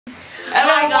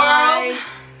Hello world!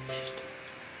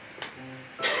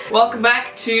 Welcome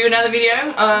back to another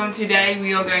video. Today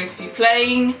we are going to be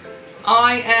playing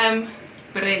I Am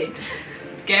Bread.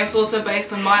 The game's also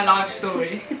based on my life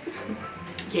story.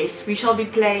 Yes, we shall be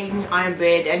playing I Am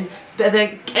Bread, and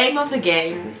the aim of the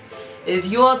game is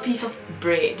you're a piece of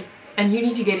bread and you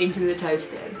need to get into the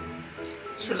toaster.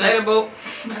 It's relatable.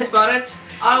 That's about it.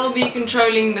 I will be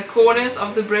controlling the corners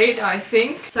of the bread, I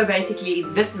think. So basically,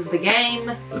 this is the game.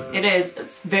 It is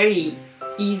very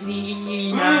easy,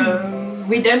 you know.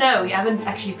 We don't know, we haven't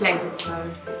actually played it,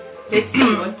 so let's see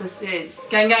what this is.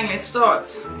 Gang, let's start.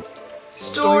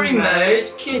 Story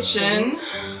mode, kitchen.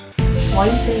 Why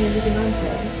are you saying everything I'm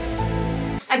saying?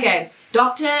 Okay,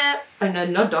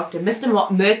 Mr.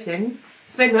 Merton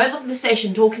spent most of the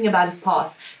session talking about his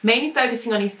past, mainly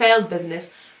focusing on his failed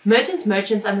business, Merton's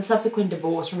Merchants, and the subsequent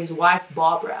divorce from his wife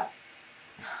Barbara.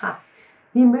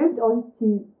 He moved on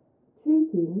to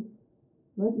treating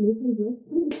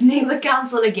the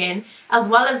council again, as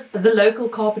well as the local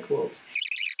carpet walls.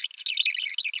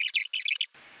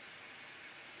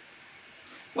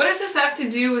 What does this have to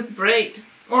do with bread?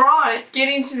 Alright, let's get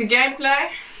into the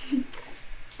gameplay.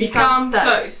 Become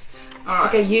toast. Alright.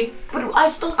 Okay, but I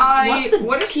still.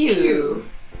 What is Q?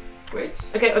 Wait.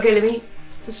 Okay, let me.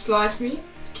 Just slice me.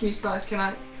 Can you slice? Can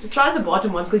I? Just try the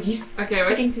bottom ones because you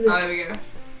sticking to the. Oh, there we go.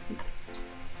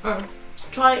 Oh.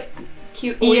 Try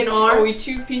Q, E, and R. Are we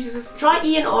two pieces of? Try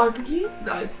E and R, could you?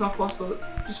 No, it's not possible.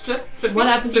 Just flip. What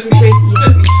happens if you press E?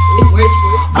 Wait.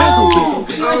 Oh,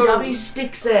 Q and W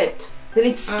sticks it. Then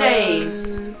it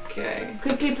stays. Okay.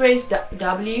 Quickly press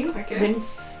W. Okay. Then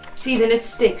then it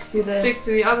sticks to the. It sticks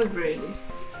to the other bread.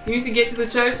 You need to get to the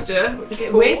toaster. Okay,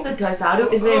 where's the toaster? How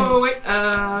is there? Oh wait.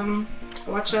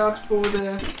 Watch out for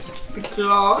the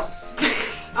glass.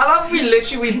 I love we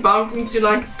literally bumped into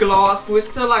like glass, but we're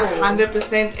still like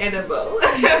 100% edible.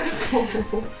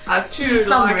 Two.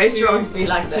 Some like restaurants be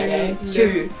like that. Eh?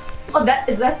 Two. Oh,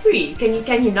 is that 3?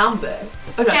 Can you number?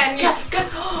 Oh, no. Can you?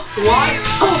 Why?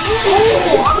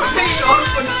 I'm really on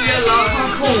for dear love.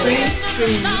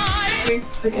 Swing.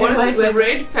 Okay, what is this? A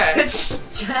red patch?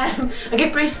 It's jam. Okay,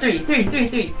 press 3. 3.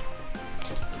 3.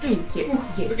 Yes.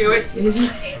 Okay, wait. Yes.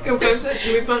 Come closer.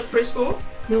 Can we press 4?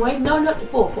 No, wait. No, not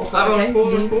 4. 4. I'm okay.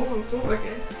 on 4.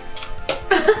 Okay.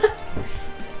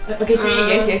 Okay, 3.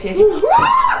 Yes.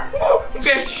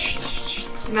 Okay.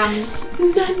 Nuns.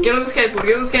 Get on the skateboard.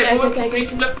 Okay. 3.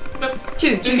 Flip.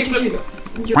 2. 2. Okay, 3. 2.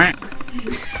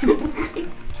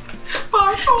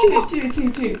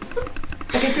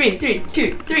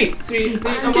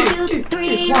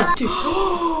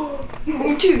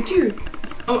 1, 2.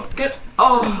 Oh, good.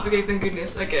 Oh, okay, thank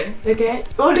goodness. Okay.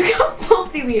 Oh, look how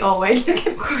filthy we are. Wait, look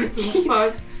at quite some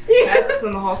fuzz. That's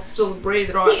some hostile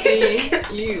bread right there.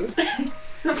 You.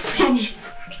 You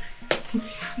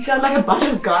sound like a bunch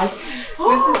of guys.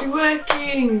 This is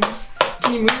working.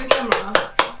 Can you move the camera?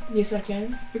 Yes, I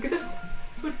can. Look at the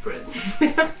footprints.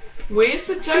 Where's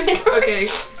the toast? Okay.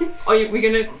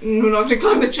 We're not gonna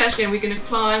climb the trash can. We're gonna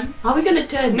climb. How are we gonna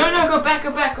turn? No, go back.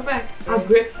 Our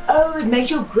grip. Oh, it makes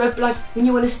your grip like when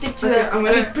you want to stick to it. I'm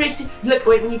gonna press 2. Look,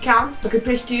 wait, when you count. Okay,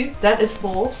 press 2. That is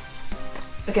 4.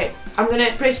 Okay, I'm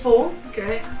gonna press 4.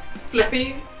 Okay.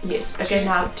 Flippy. Yes. Okay,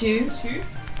 now 2. 2.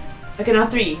 Okay, now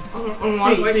 3. On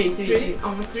 1. 3.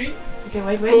 On 3. Okay,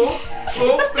 wait.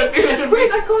 4. Flippy.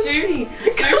 Wait, I can't see.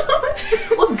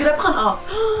 2. What's grip gaan af?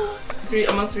 3.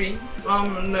 I'm on 3. No,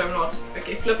 I'm not.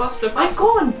 Okay, flip us. I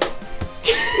can't.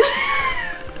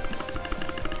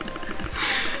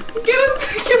 Get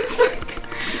us back.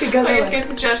 Okay, go. Let's get to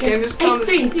the trash can. Just count.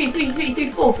 3.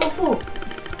 4.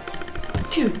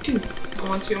 2.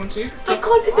 I'm on 2. I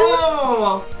can't. It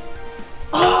doesn't.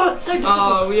 Oh, it's so difficult.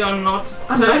 Oh, we are not.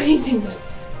 I'm not eating it.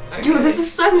 Okay. Yo, this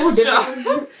is so more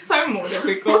difficult. So more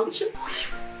difficult.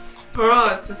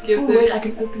 Alright, let's just get this. Wait, I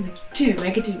can open it. 2.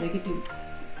 Make it 2.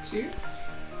 2?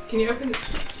 Can you open it?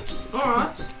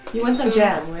 Alright. You want some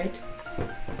jam, wait.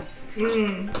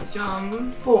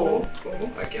 Jam. 4.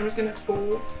 Okay, I'm just gonna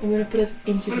 4. I'm gonna put it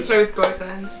into I'm gonna play with both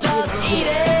hands. Eat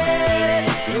it.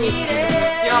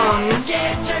 Yum.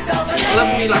 I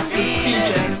love me like the PJ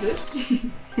of this.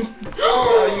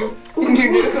 So you.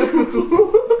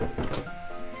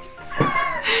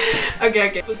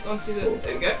 Okay. Push onto the.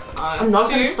 There we go. I'm not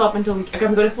gonna stop until we. Okay,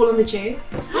 I'm gonna fall on the chair.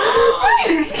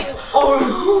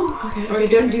 Okay,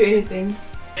 don't do anything.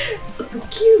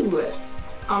 Cute.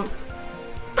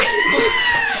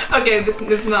 Okay,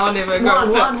 this now never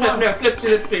go. Flip to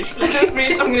the fridge.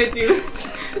 I'm gonna do this.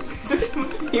 This is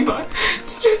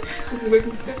this is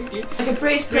working perfectly. Okay,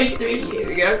 press 3. There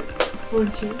we go. 4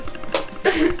 and 2.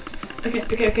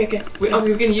 Okay.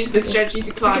 We can use this strategy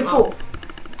to climb up. 4.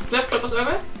 Flip us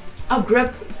over. Our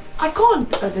grip. I can't.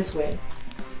 Oh, this way.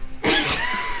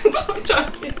 I'm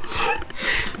joking.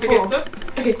 Okay, flip.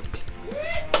 Okay.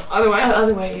 Other way. Oh,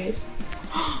 other way, yes.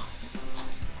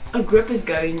 Our grip is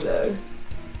going though.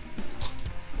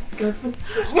 Go for.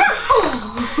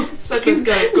 So let's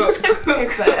go.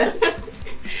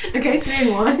 Okay, 3 and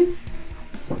 1.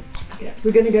 Okay,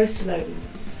 we're gonna go slowly. You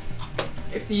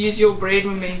have to use your brain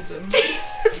momentum.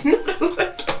 It's not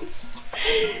working.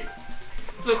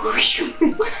 Flip it.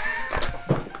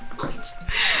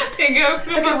 Okay, go.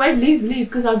 Flip Okay, it. wait, leave,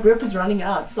 because our grip is running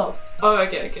out. Stop. Oh,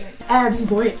 okay. Abs,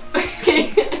 boy.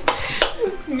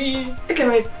 It's me. Okay,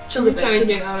 wait, chill a I'm bit. trying to chill.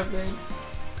 get out of bed.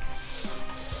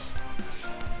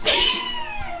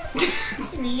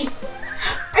 It's me.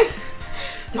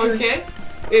 Okay.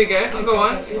 There you go. I'll go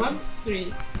on. okay. 1,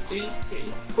 3,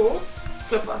 4.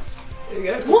 Flip us. There you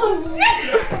go. 1.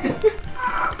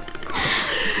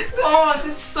 Oh, this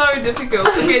is so difficult.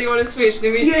 Okay, do you want to switch?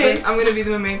 Yes. I'm gonna be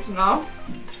the momentum now.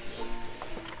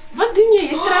 Wat doen jy?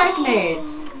 Jy trek net.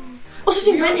 Ons is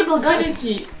invincible,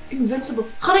 Infinity. Invincible.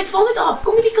 Ga net, val net af.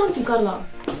 Kom hierdie kant toe, Carla.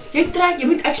 Jy trek, jy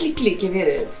moet actually klik, jy weet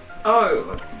dit.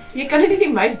 Oh. Jy kan net nie die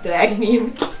muis drag nie.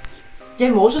 Jy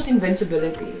mors ons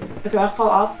invincibility. Ek val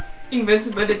af.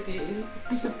 Invincibility.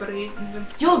 Piece of bread.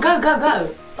 Invincibility. Yo, go.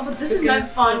 Oh, but this is no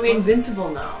fun. We're invincible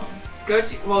now. Go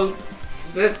to. Well,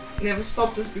 that never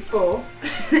stopped us before.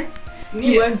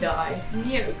 You won't die.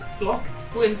 Neo blocked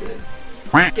pointers.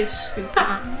 Guess stupid.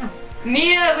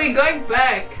 Neo, we're going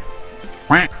back.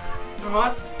 Alright,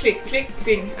 click.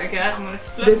 Okay, I'm gonna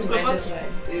flip This way, us. this way.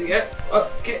 There we go. Oh,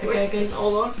 okay, wait. Okay.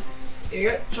 Hold on. There you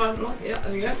go. Try and lock. Yeah,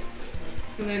 there we go.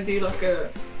 I'm gonna do like a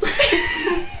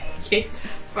Yes.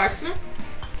 backflip.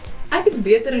 Ek is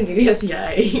beter in hierdie as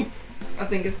jy. I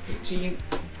think it's the gene.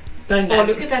 Don't Oh,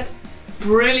 look at that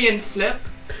brilliant flip.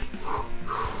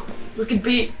 We could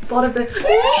be part of the.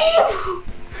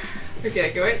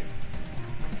 Okay, go ahead.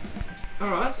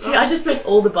 Alright. See, I just pressed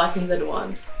all the buttons at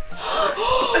once.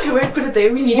 Okay, wait, put it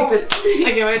there. We need to put it.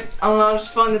 Okay, wait. I'll now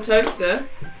just find the toaster.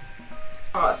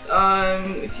 Alright,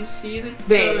 if you see the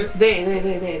There. toast.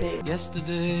 There.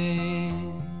 Yesterday,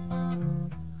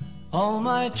 all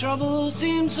my troubles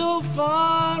seem so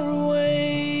far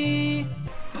away.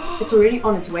 It's already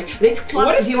on its way. Let's climb.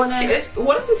 What is Do you this? wanna...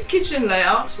 What is this kitchen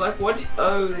layout? Like, what?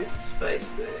 Oh, there's a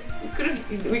space there. We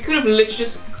could have literally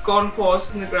just gone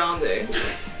past in the ground there.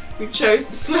 We chose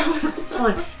to climb. It's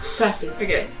fine. Practice.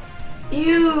 Okay.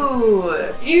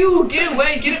 Ew. Get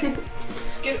away! Get it!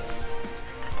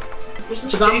 What's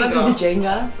this Bump over the Jenga?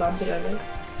 Jenga. Bump it over.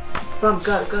 Bump,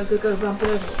 go. Bump it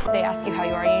over. They ask you how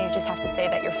you are, and you just have to say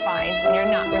that you're fine when you're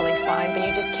not really fine, but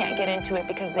you just can't get into it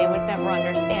because they would never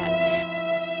understand.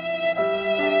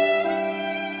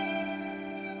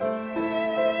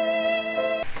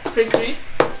 Press 3.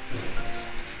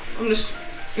 I'm just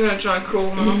gonna try and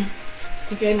crawl now.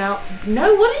 Okay, now.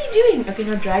 No, what are you doing? Okay,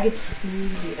 now drag it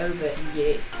smoothly over.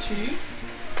 Yes. 2.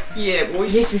 Yeah,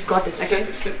 boys. Yes, we've got this. Okay.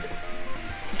 Flip it.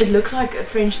 It looks like a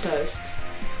French toast.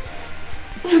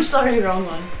 I'm sorry, wrong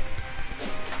one.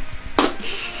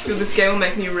 Dude, this game will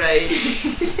make me rage.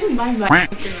 This is my mind.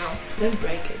 Okay, now. Don't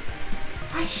break it.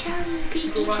 I shall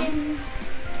be eaten.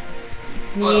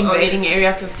 Me invading yes.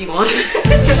 Area 51.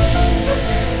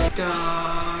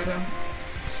 Da-da.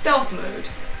 Stealth mode.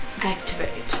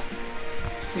 Activate.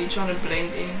 It's me trying to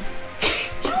blend in.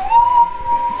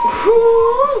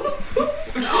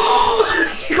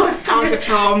 How's it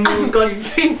come? I've got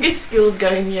finger skills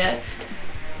going here.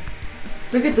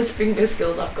 Look at this finger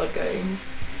skills I've got going.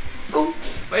 Kom.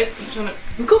 Wait, I'm trying to.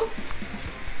 Kom.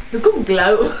 Kom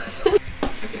glow. Okay.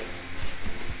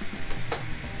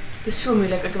 Dit is so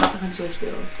moeilijk. Okay, wacht, we gaan so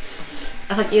speel.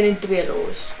 Ek gaan 1 en 2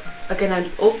 los. Okay, nou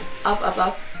op,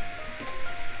 up.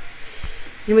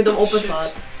 Je moet hom op en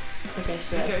vat. Okay,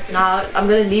 so. Okay. Now, I'm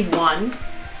gonna leave 1.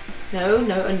 No,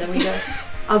 and then we go.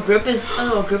 Our grip is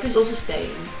also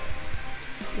staying.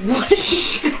 What?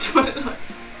 Shit, what did I?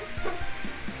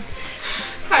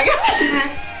 Hang on.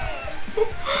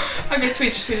 Okay,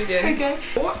 switch again. Okay.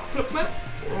 What? Flip me.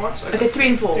 What? Okay, 3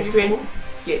 and 4. 3 and 4.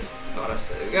 Yes. Got us.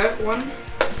 There we go. 1.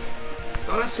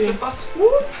 Got us. 3. Flip us.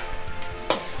 Whoop.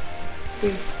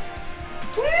 3.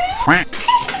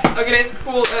 Okay, that's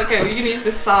cool. Okay, we can use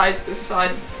the side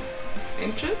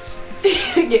entrance.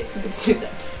 Yes, let's do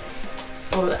that.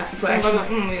 Oh, for action. I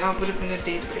would have been a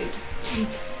dead red.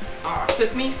 Alright,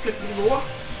 flip me raw.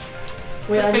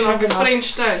 Wait, Flip I me don't like a have enough.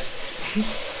 French toast.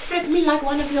 Flip me like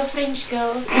one of your French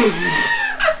girls. I'm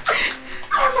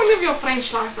one of your French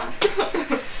slices.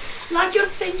 Like your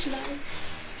French loaves.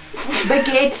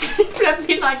 Baguettes. Flip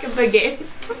me like a baguette.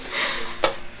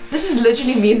 This is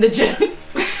literally me in the gym.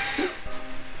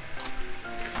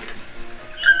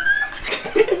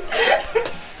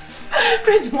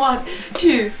 press 1,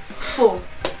 2, 4.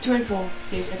 2 and 4.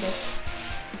 Yes, okay.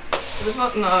 It's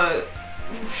not, no.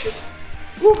 Oh shit.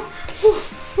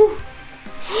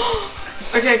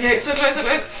 Okay, so close.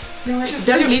 No,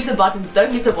 don't leave the buttons,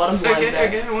 don't leave the bottom ones.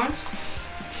 Okay, I want.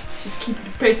 Just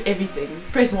press everything.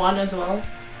 Press 1 as well.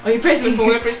 Are you pressing? I'm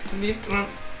gonna press leave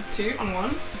 2 on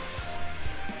 1.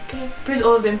 Okay, press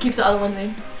all of them, keep the other ones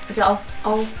in. Okay, I'll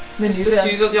maneuver. Just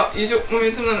use your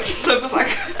momentum and flip us like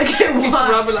okay, a piece of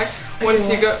rubber, like 1,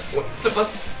 2, go. Flip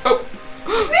us. Oh!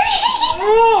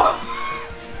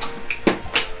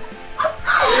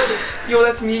 Yo,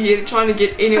 that's me here trying to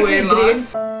get anywhere in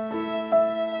life.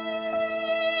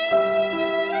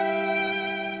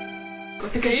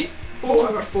 Okay, 4.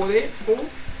 I got 4 there. 4,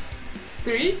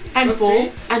 3, and 4,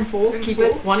 3, and 4. Keep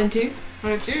it. 1 and 2.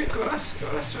 1 and 2. Got us. Try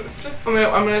to flip. I'm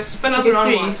gonna spin us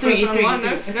around 1. Spin us around 1.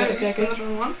 No, spin us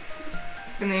around 1.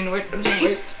 And then wait.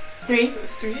 3. 3.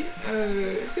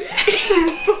 3.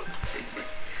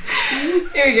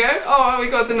 Here we go. Oh, we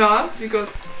got the knives.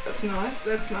 That's nice.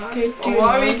 Okay,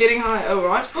 Why are we getting high? Oh,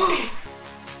 right.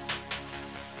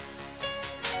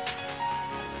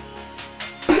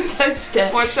 I'm so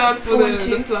scared. Watch out for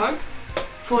the plug.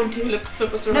 4 and 2.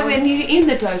 Flip us around. No, we're nearly in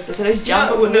the toaster, so let's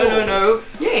jump over the wall. No.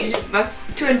 Yes. That's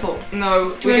 2 and 4.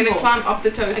 No, we're gonna climb up the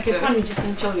toaster. Okay, fine, we're just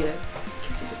gonna chill here.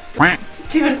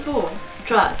 2 and 4.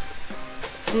 Trust.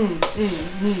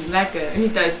 Lekker.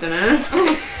 Niet toaster, hè?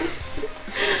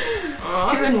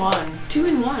 2 and 1. 2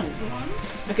 and 1.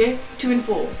 Okay, 2 and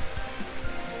 4.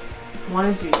 1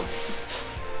 and 3.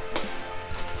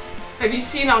 Have you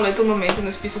seen how little momentum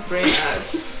this piece of bread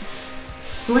has?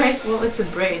 Wait, well, it's a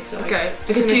braid, so. Okay,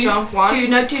 okay, 2, jump 1. 2,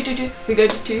 no, 2. We go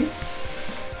to 2.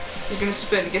 You're gonna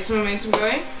spin, get some momentum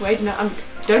going. Wait, no,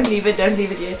 don't leave it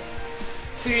yet.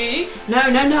 3. No,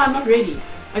 I'm not ready.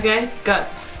 Okay, go.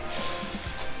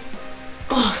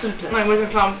 Oh, so close. No, we're gonna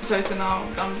climb the toaster now.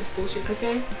 I'm done with this bullshit.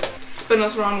 Okay. Just spin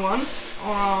us around 1.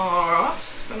 Alright.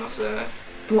 Spin us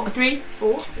 3.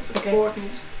 4. It's a okay. 4, it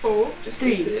means 4. Just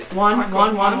 3. 1.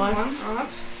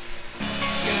 Alright.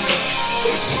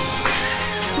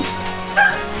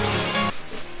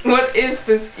 What is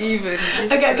this even?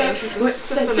 Okay.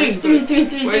 So 3.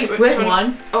 With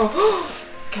 1. Oh.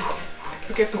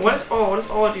 Okay. What does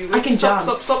R do? Wait, I can jump.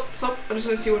 Stop. I just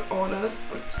want to see what R does.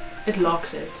 It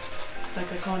locks it.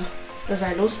 Like I can't. Does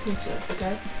I lose it?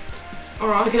 Okay.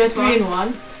 Alright. Okay, that's 3 and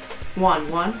 1.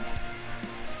 1.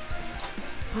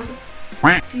 How the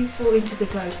f do you fall into the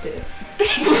toaster?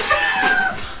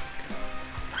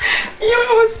 You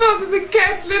almost fell to the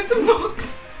cat litter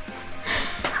box.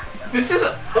 This is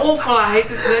awful. I hate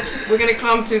this glitch. We're gonna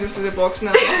climb through this litter box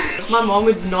now. My mom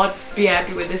would not be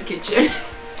happy with this kitchen.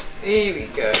 There we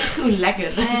go.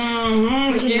 Lekker.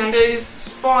 Get those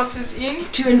spices in.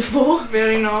 2 and 4.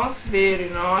 Very nice.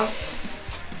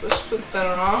 Just flip that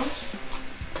around.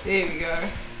 There we go.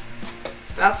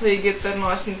 That's how you get that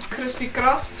nice and crispy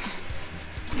crust.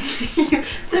 3,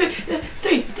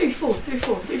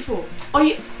 4. Are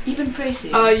you even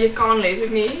pressing? Je kan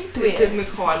letterlijk niet. 2. Dit moet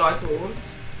gehighlight worden.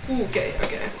 Okay.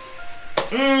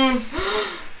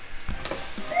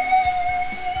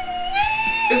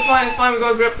 It's fine. We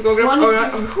go grip. 1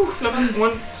 Alright. Flip us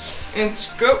 1 and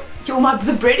go. Yo,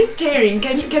 the bread is tearing.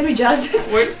 Can we just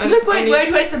Wait. Look,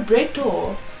 wait, the bread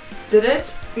tore. Did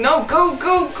it? No, go. I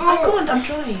can't, I'm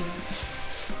trying.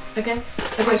 Okay.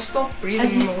 I stop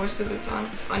breathing most of the time.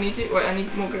 I need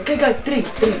more grip. Okay, go. 3.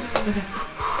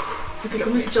 Okay,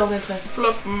 come on, chill that way.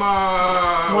 Flip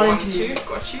my 1 and 2.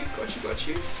 Got you.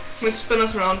 I'm gonna spin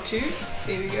us around 2.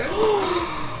 There we go.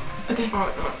 Okay.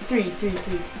 Alright. 3.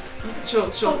 Chill.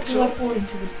 Do I fall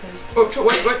into this toast? Oh,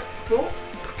 wait. 4.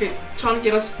 Okay, trying to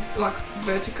get us like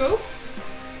vertical.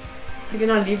 Okay,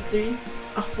 now leave 3.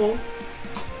 4.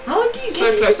 How do you get so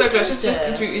into close? the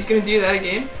Just you're gonna do that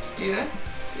again. Just do that.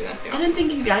 Yeah. I don't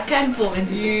think I can fall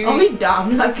into it. Are we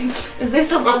dumb? Like, is there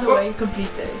some other way you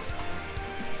complete this?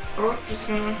 Alright, just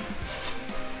gonna.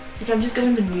 Okay, I'm just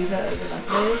gonna maneuver over like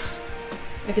this.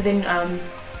 Okay, then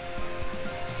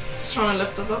Just trying to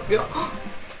lift us up. Yeah.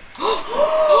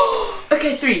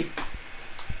 Okay, 3.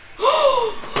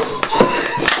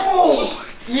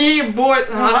 Yeah, boys.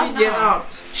 How do you get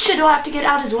out? Shit, do I have to get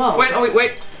out as well? Wait.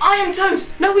 I am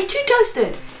toast. No, we 2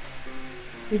 toasted.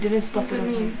 We didn't stop What does that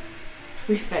mean?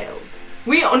 We failed.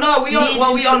 We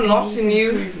unlocked a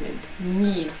new.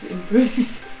 Needs improvement.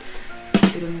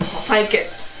 Take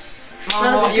it.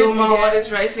 My heart is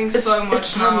racing so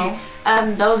much now.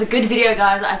 That was a good video,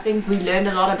 guys. I think we learned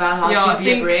a lot about how to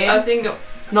be a brain. I think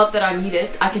not that I need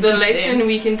it. I can. The lesson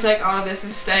we can take out of this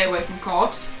is stay away from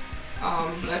carbs.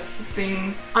 That's the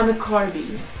thing. I'm a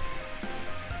carbie.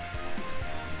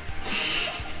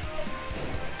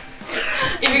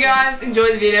 If you guys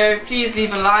enjoyed the video, please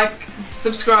leave a like,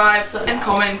 subscribe, and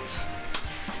comment.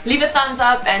 Leave a thumbs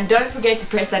up and don't forget to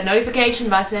press that notification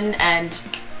button, and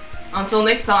until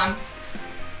next time,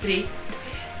 3